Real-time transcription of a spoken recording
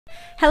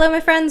Hello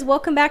my friends,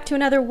 welcome back to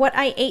another What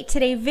I Ate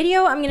Today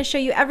video. I'm going to show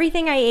you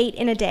everything I ate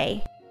in a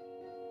day.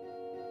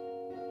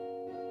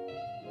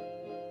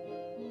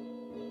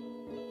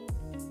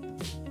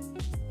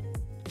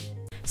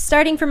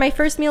 Starting for my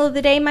first meal of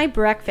the day, my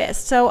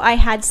breakfast. So I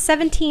had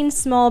 17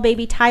 small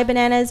baby Thai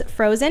bananas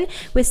frozen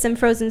with some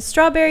frozen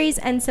strawberries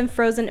and some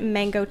frozen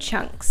mango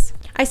chunks.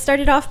 I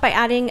started off by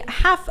adding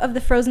half of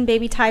the frozen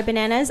baby Thai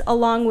bananas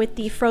along with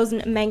the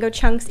frozen mango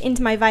chunks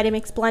into my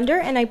Vitamix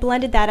blender, and I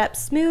blended that up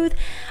smooth.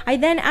 I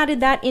then added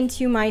that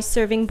into my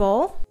serving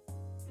bowl.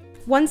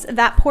 Once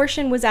that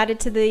portion was added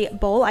to the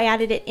bowl, I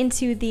added it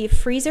into the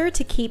freezer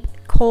to keep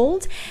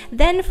cold.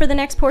 Then for the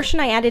next portion,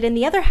 I added in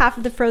the other half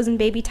of the frozen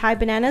baby Thai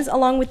bananas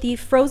along with the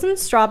frozen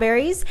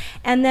strawberries,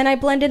 and then I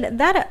blended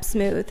that up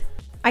smooth.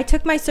 I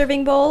took my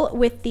serving bowl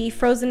with the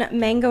frozen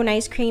mango and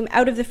ice cream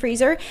out of the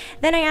freezer.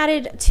 Then I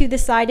added to the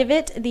side of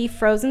it the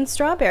frozen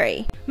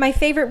strawberry. My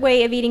favorite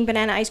way of eating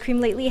banana ice cream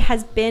lately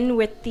has been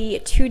with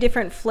the two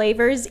different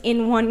flavors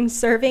in one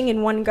serving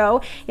in one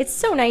go. It's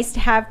so nice to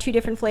have two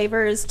different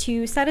flavors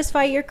to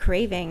satisfy your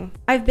craving.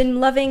 I've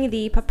been loving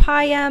the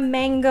papaya,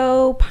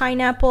 mango,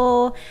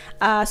 pineapple,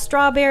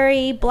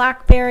 strawberry,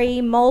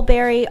 blackberry,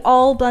 mulberry,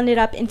 all blended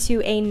up into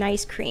a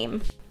nice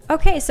cream.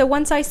 Okay, so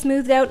once I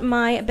smoothed out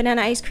my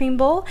banana ice cream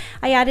bowl,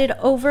 I added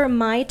over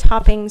my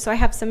toppings. So I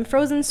have some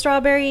frozen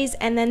strawberries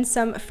and then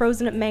some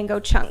frozen mango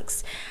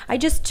chunks. I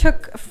just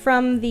took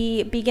from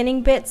the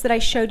beginning bits that I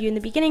showed you in the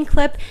beginning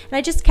clip, and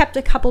I just kept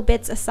a couple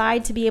bits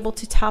aside to be able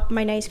to top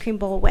my ice cream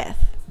bowl with.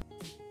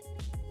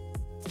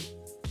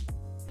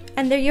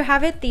 And there you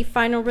have it, the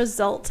final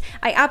result.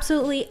 I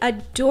absolutely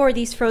adore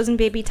these frozen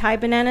baby Thai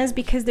bananas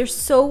because they're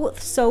so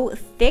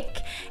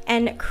thick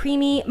and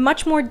creamy,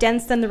 much more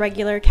dense than the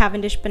regular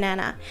Cavendish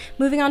banana.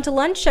 Moving on to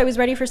lunch, I was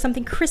ready for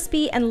something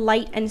crispy and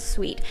light and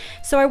sweet.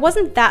 So I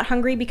wasn't that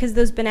hungry because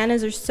those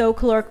bananas are so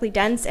calorically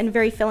dense and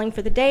very filling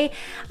for the day.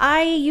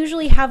 I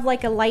usually have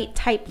like a light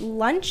type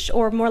lunch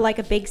or more like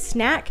a big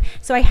snack.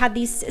 So I had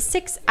these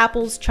 6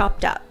 apples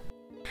chopped up.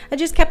 I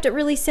just kept it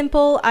really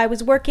simple. I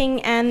was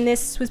working and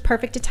this was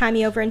perfect to tie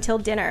me over until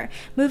dinner.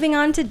 Moving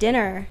on to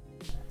dinner.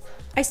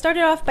 I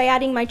started off by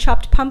adding my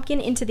chopped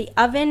pumpkin into the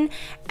oven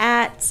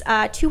at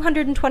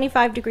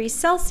 225 degrees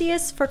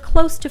Celsius for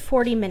close to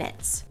 40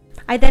 minutes.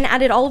 I then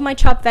added all of my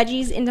chopped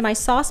veggies into my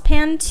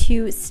saucepan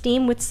to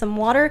steam with some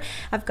water.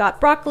 I've got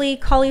broccoli,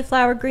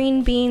 cauliflower,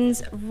 green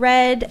beans,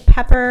 red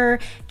pepper,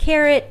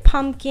 carrot,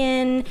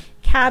 pumpkin,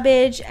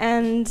 cabbage,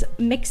 and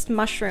mixed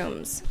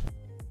mushrooms.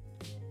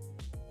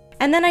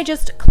 And then I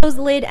just closed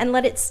the lid and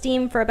let it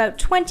steam for about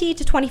 20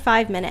 to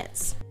 25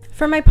 minutes.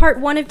 For my part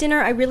 1 of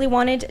dinner, I really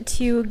wanted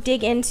to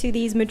dig into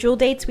these medjool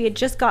dates we had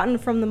just gotten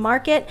from the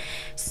market.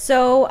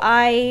 So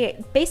I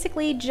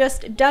basically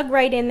just dug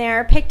right in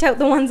there, picked out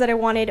the ones that I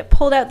wanted,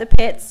 pulled out the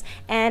pits,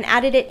 and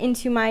added it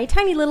into my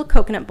tiny little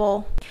coconut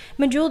bowl.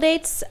 Medjool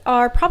dates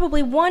are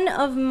probably one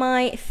of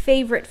my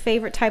favorite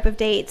type of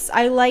dates.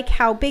 I like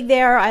how big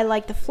they are, I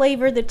like the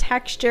flavor, the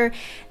texture.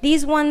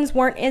 These ones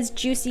weren't as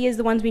juicy as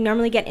the ones we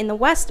normally get in the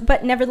West,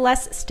 but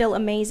nevertheless still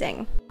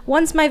amazing.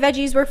 Once my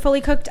veggies were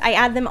fully cooked, I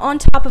add them on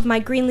top of my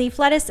green leaf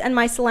lettuce and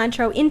my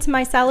cilantro into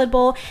my salad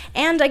bowl,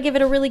 and I give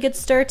it a really good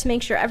stir to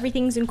make sure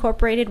everything's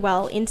incorporated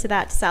well into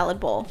that salad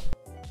bowl.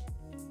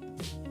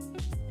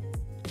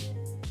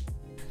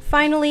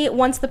 Finally,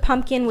 once the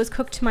pumpkin was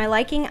cooked to my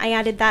liking, I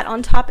added that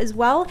on top as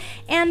well,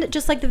 and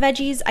just like the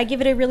veggies, I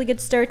give it a really good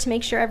stir to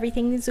make sure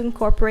everything is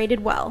incorporated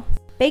well.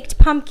 Baked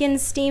pumpkin,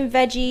 steamed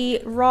veggie,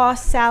 raw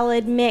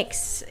salad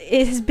mix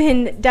has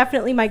been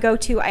definitely my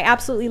go-to. I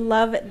absolutely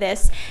love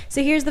this.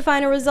 So here's the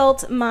final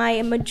result,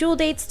 my medjool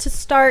dates to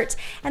start,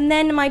 and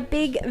then my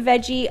big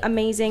veggie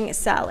amazing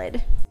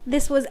salad.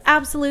 This was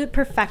absolute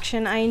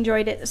perfection. I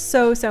enjoyed it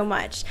so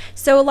much.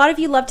 So a lot of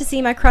you love to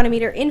see my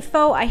cronometer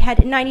info. I had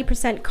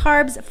 90%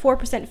 carbs,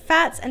 4%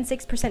 fats, and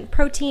 6%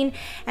 protein,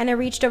 and I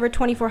reached over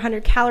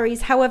 2,400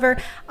 calories. However,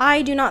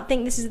 I do not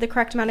think this is the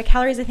correct amount of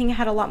calories. I think I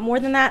had a lot more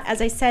than that. As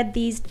I said,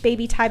 these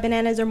baby Thai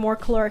bananas are more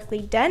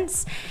calorically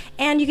dense,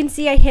 and you can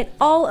see I hit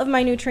all of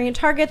my nutrient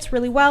targets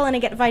really well, and I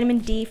get vitamin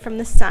D from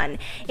the sun.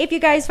 If you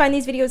guys find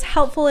these videos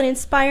helpful and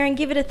inspiring,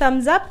 give it a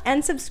thumbs up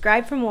and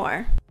subscribe for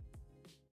more.